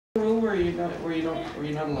where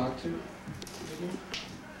you not allowed to?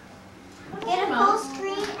 Get a full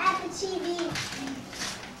screen at the TV.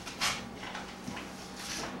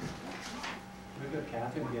 We've got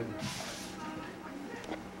Kathy again.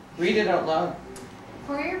 Read it out loud.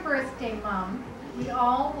 For your birthday, Mom, we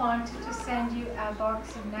all wanted to send you a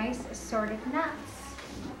box of nice assorted nuts.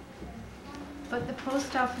 But the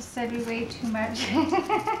post office said we weighed too much.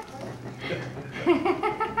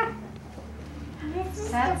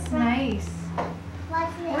 That's nice.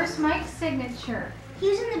 Where's Mike's signature? He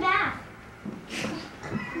was in the back.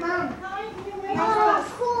 Mom. Oh,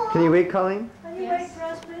 cool. Can you wait, Colleen? Yes.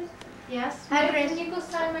 Yes. Can you go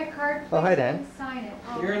sign my card, please? Oh, hi, Dan. Sign it.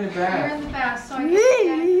 Oh, You're in the back. You're in the back, so I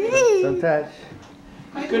can Don't touch.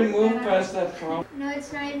 You couldn't move past that phone. No,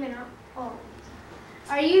 it's not even up. Oh.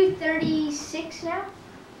 Are you 36 now?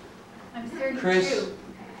 I'm 32. Chris,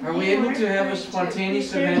 are we able to have a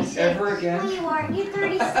spontaneous event ever No, again? you aren't. You're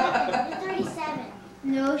 37. You're 37.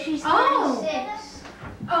 No, she's 36.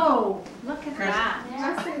 Oh, look at Chris. that.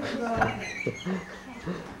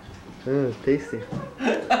 Tasty.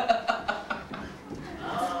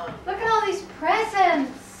 Look at all these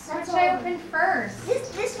presents. Which That's I all. opened first.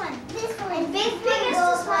 This one. And biggest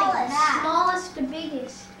to smallest. Smallest to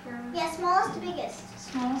biggest. Yeah, smallest to biggest.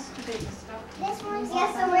 Smallest to biggest. Okay. This one.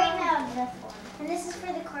 Yes, so right now this one. And this is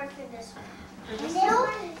for the card for this one.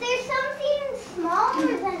 There's something smaller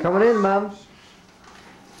than Coming in, Mom.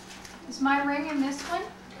 Is my ring in this one?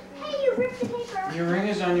 Hey, you ripped the paper. Your ring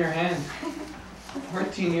is on your hand.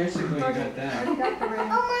 14 years ago you got that. I got the ring. Oh,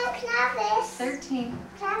 Mom, can I have this? 13.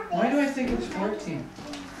 Can I have this? Why do I think it's 14?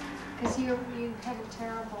 Because you had a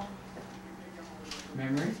terrible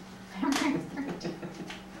Memory? That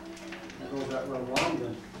goes that real long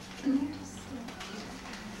then.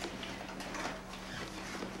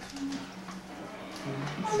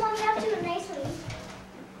 Oh, Mom, you have to do it nicely.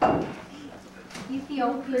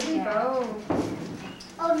 Ethiopia.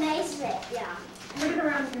 Oh, nicely. Yeah. Put it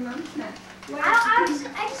around your mom's neck. I just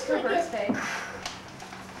For like this. birthday.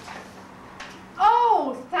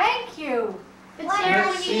 Oh, thank you. But Let's Sarah,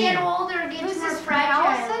 when you see. get older, it gets Who's more this from fragile.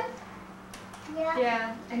 Allison? Yeah.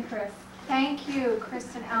 Yeah, and Chris. Thank you,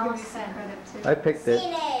 Kristen Allison. I picked it.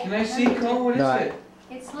 Can I see, Cole? What is No, it?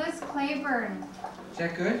 It's Liz Claiborne, Is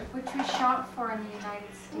that good? which we shop for in the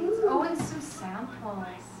United States. Oh, and some samples.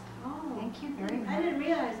 Oh, thank you very much. I didn't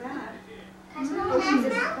realize that. Can I smell?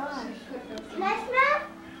 Can I smell?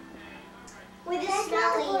 With a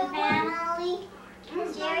smelly family.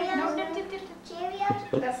 Cheerios.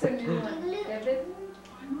 That's a new one. Vivid.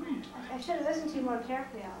 I should have listened to you more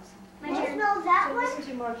carefully, Allison. Can I smell that one? Listen to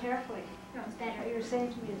you more carefully. No, it's What better. you were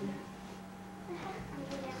saying to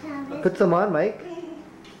me. Put some on, Mike.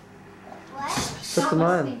 What? Put Not some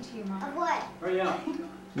on. listening to you, Mom. Of what? Oh yeah.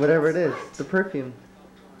 Whatever it is. The perfume.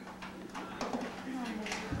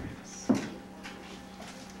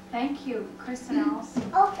 Thank you, Kristen Allison.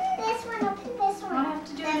 Open this one. Open this one. I'll have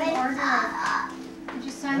to do it in Seven. order. Did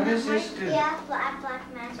you sign What that, does this Mike? do? Yeah, black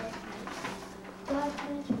magic. Black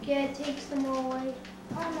magic. Yeah, it takes them all away.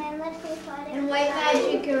 Oh man, let's play fighting. And white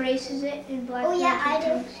magic erases it, and black Oh yeah, I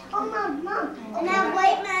magic do. takes it. Oh Mom. And I have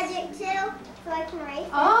white magic too, so I can erase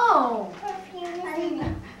Oh! perfume.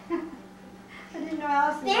 I didn't know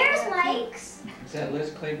Allison. There's Mike's. Is that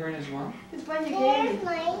Liz Claiborne as well? It's one you gave There's me.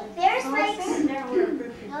 Mike. There's Oh, I Mike's. said never wear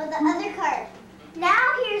perfume. No, the other card.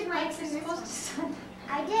 Now here's Mike's. You're in this supposed one. to sign.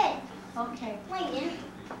 I did. Okay. Wait, didn't.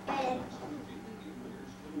 Good.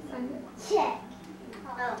 Sign it. Check.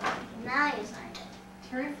 Oh, now you signed it.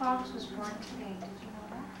 Terry Fox was born today. Did you know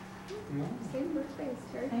that? No. Same birthday as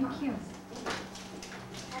Terry. Thank you.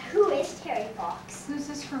 Who is Terry Fox? Who's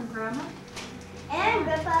this from, Grandma? And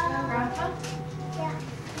Grandpa. Grandpa? Yeah.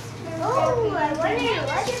 Oh, I wonder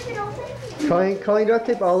what if it opens. Colleen, do I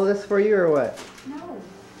tape all of this for you or what? No,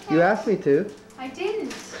 You asked me to. I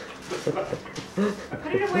didn't.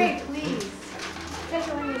 Put it away, please.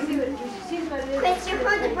 Especially when you see what it is. Chris, you're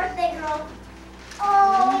for the birthday girl.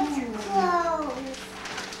 Oh, it's close.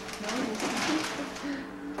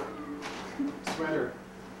 Sweater.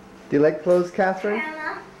 Do you like clothes, Catherine?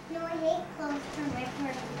 Grandma, no, I hate clothes for my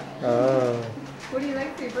birthday. Oh. What do you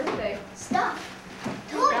like for your birthday? Stuff.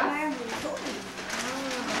 Toys.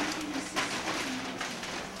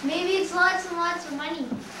 Maybe it's lots and lots of money.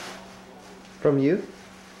 From you?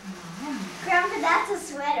 Grandpa, that's a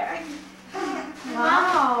sweater.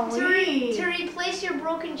 Wow. To replace your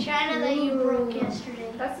broken china that you broke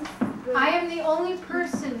yesterday. That's a good. I am the only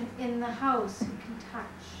person in the house who can touch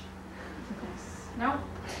this. Nope.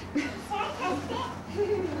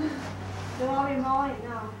 They'll all be mine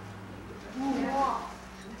now.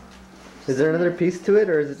 Is there another piece to it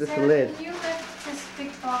or is it just a Sarah, lid? can you lift this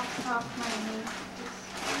big ball box off my knee.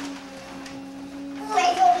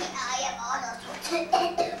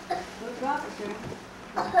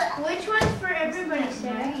 Which one's for everybody,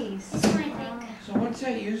 Sarah? Nice. This one, I think. So what's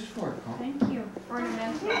that used for, Colin? Thank you.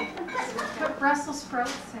 Ornamental. Put Brussels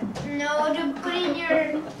sprouts in. No, to put in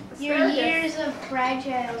your years of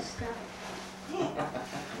fragile stuff.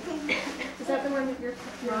 Is that the one that you're?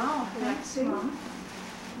 Wow, thanks, Mom.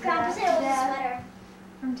 Grandpa said it was a sweater.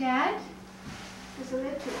 From Dad? There's a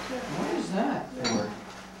lid to it too. What is that for?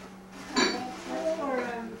 Or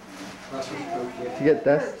Russell's croquet. To get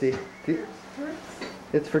dusty.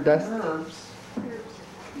 It's for dust. Herbs.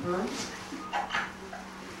 Herbs?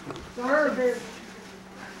 herbs.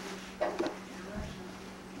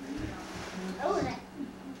 Oh,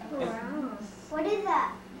 Wow. what is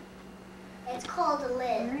that? It's called a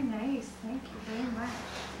lid. Very nice. Thank you very much.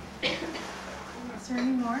 Is there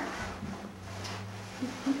any more?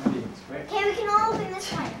 Okay, we can all open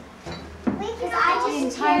this one. Because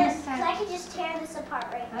I can just tear this apart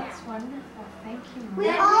right That's now. wonderful. Thank you, We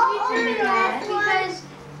Mom. all open Turn it off this one. because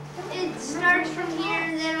it starts from here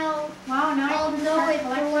and then I'll Wow, now know I can start it for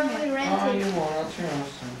when we collecting it. rent Oh, it. you won't. I'll turn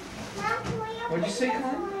off soon. Mom, can we open What'd you say, this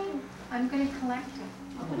Colin? one? I'm going to collect it.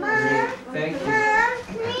 Great. Thank you. Mom,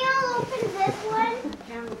 can we all open this one?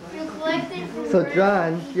 You collect it from So where? John,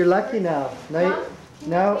 you're lucky now.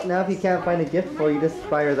 Now if you can't find a gift for you, just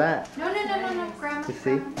buy her that. No, Grandma. You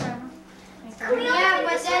see? Grandma. Can we Yeah, open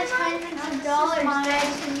but this that's one? hundreds of dollars.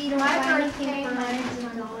 That's when we don't My buy birthday, anything for mine. hundreds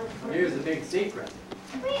of dollars. Here's the big secret.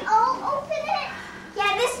 Can we all open it?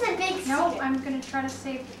 Yeah, this is a big No, secret. I'm going to try to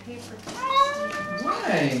save the paper.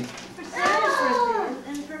 Why? For Sarah's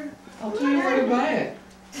birthday and for I'll tell you where to buy it.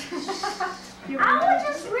 I would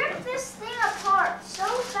just rip this thing apart so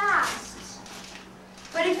fast.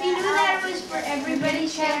 But if you knew that it was for everybody,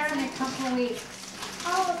 Chance Sarah. in a couple of weeks.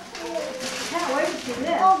 Oh, Can't wait to see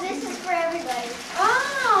this. oh, this is for everybody.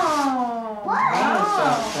 Oh! What?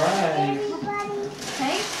 Oh, surprise. Everybody.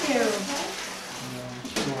 Thank you.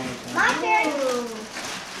 My turn.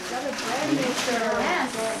 Yes.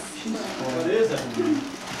 What is it?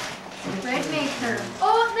 Bread maker.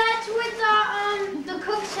 Oh, that's what the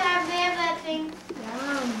cooks have. They have that thing.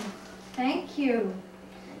 Yum. Thank you.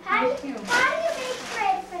 How do Thank you you. make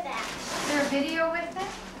bread for that? Is there a video with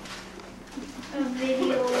it? A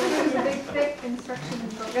video. There's a big thick instruction.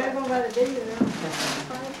 Gotta go by the video now.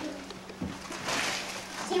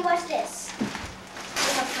 See, watch this. We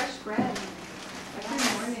have fresh bread. Every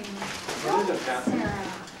morning. What is it, Catherine?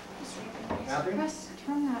 Sarah. Catherine? Press,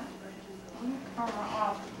 turn that camera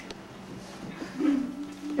off.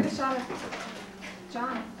 Get a shot of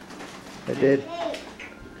John. I did. Hey.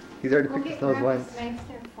 He's already Go picked get his nose Grandma's once. knife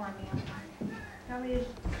there for me.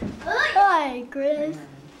 Hi, Chris.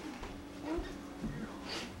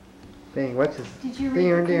 Dang, watch this. Did you read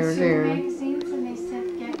Dear, the dear, consumer dear. magazines and they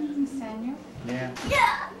said get and send you? Yeah.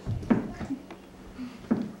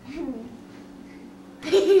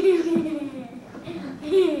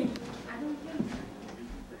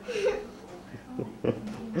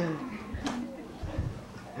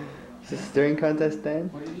 Is this a stirring contest, Dan?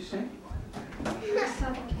 What did you say?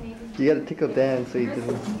 You gotta tickle Dan so he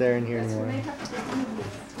doesn't stare in here anymore.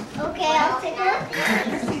 Okay, I'll take a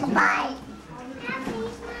look. Bye.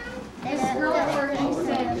 This girl at work, she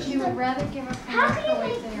said she would rather give up her How can you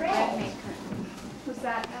microwave make than her bread? bread maker. Was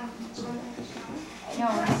that,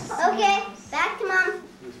 No, it's Okay, back to Mom.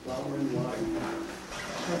 There's flour and water.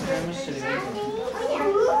 What time is it?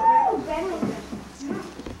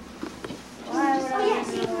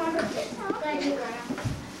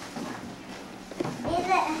 Is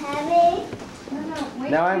it heavy?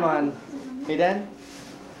 wait. Now I'm on. Hey Dan?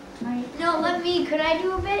 No, let me. Could I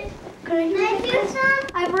do a bit? Could I do Can I a do bit? some?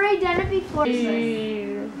 I've already done it before.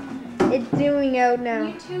 It's zooming out Can now.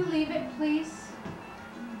 you two leave it, please?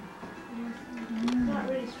 not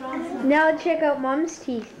really strong. Now check out Mom's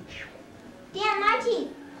teeth. Yeah, my teeth.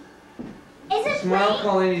 Is it Smile, plain?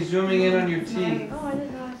 Colleen. He's zooming in on your teeth. Oh, I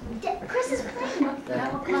didn't know. Chris is plain.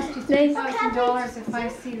 That will cost you Nice. $3,000 if I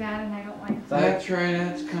see that and I don't like it. That's right.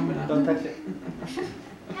 That's coming up. Don't touch it.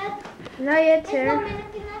 Not yet, Is no sir.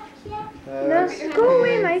 minute enough yet? No, go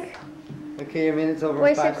away, Mike. Okay, your minute's over.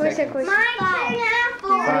 Wait a 5 sec, wait a sec, seconds. wait a sec. My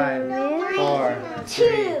turn now. 5, Three, 4,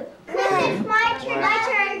 2. Chris, it's my turn. My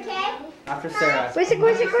turn, okay? After Sarah. Wait a sec,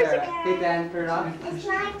 wait a sec, wait a Sarah. sec. Hey Dan, turn it off. It's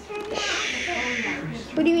my turn now.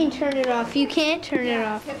 What do you mean turn it off? You can't turn it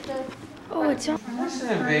off. Oh, it's on. That's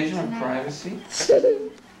an invasion of privacy.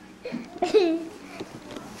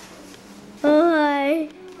 Oh, hi.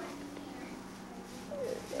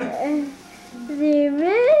 Zoom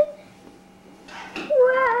in.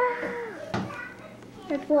 Wow.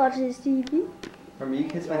 Let's watch this TV. Remember, you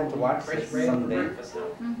kids might have to watch this someday.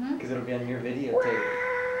 Mm-hmm. Because it'll be on your videotape.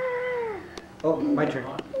 Oh, my turn.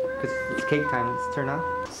 Because it's cake time. Let's turn off.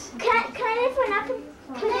 Can I, if we're not,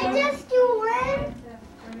 can I just do one?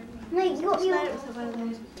 Like, you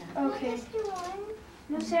Okay. just do one?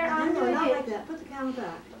 No, Sarah, I'm No, doing not it. like that. Put the camel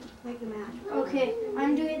back. Like the match. Okay,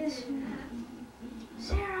 I'm doing this.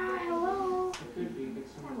 Sarah, hello.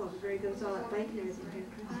 That wasn't very good. It's all that bacon and everything.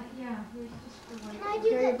 Yeah. Can I do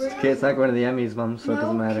that too? Okay, it's not going to the Emmys, Mom, so it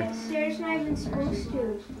doesn't matter. Sarah's not even supposed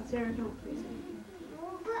to. Sarah, don't please.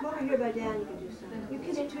 Come over here by Dan, you can do something. You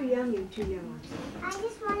kids are too young, you two young ones. I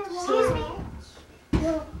just want to watch. Excuse me?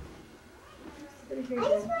 Over here, I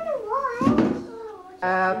just Dan. want to watch.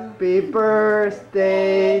 Happy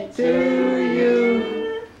birthday to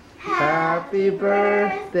you. Happy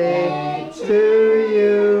birthday to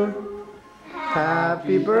you.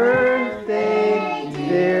 Happy birthday,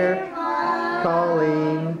 dear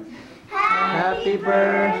Colleen. Happy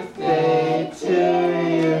birthday to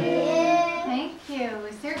you. Thank you.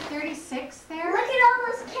 Is there 36 there? Look at all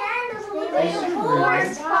those candles. They look like a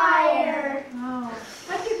forest fire. Oh.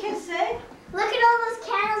 What do you kids say? Look at all those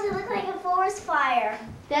candles. They look like a forest fire.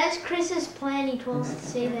 That's Chris's plan. He told us to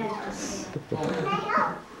say that. Can I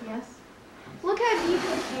help? Yes. Look how deep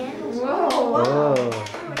the candles are. Whoa. Oh.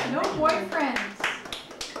 No boyfriends.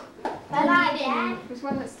 Unedited. There's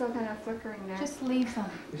one that's still kind of flickering there. Just leave them.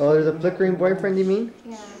 Oh, there's a flickering boyfriend, you mean?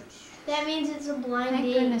 Yeah. That means it's a blind Thank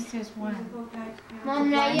date. goodness there's one. Mom,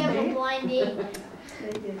 now you have a blind date.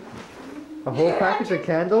 They did. A whole package of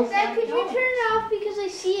candles? Dad, could you turn it off because I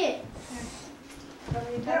see it?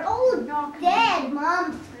 They're all dead,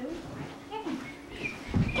 Mom.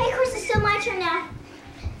 Hey, Chris, it's still my turn now.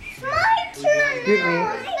 My turn Excuse me.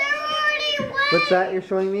 now. They're already wet. What's that you're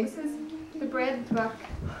showing me? This is the bread book.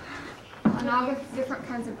 On all the different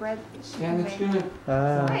kinds of bread that she Yeah, can that's make. good.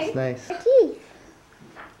 Ah, that's nice. Teeth.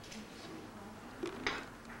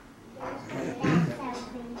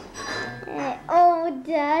 Oh,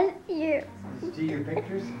 Dad, you're. Do your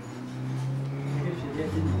pictures?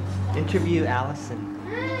 Interview Allison.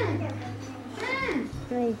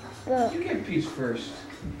 Right, go. You get a piece first.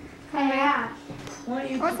 Yeah. Why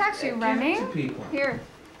don't you Oh, it's actually give it running. to people? Here.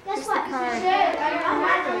 Guess what? card.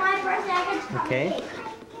 On my birthday, I get to Okay.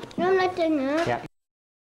 You don't like to know? Yeah.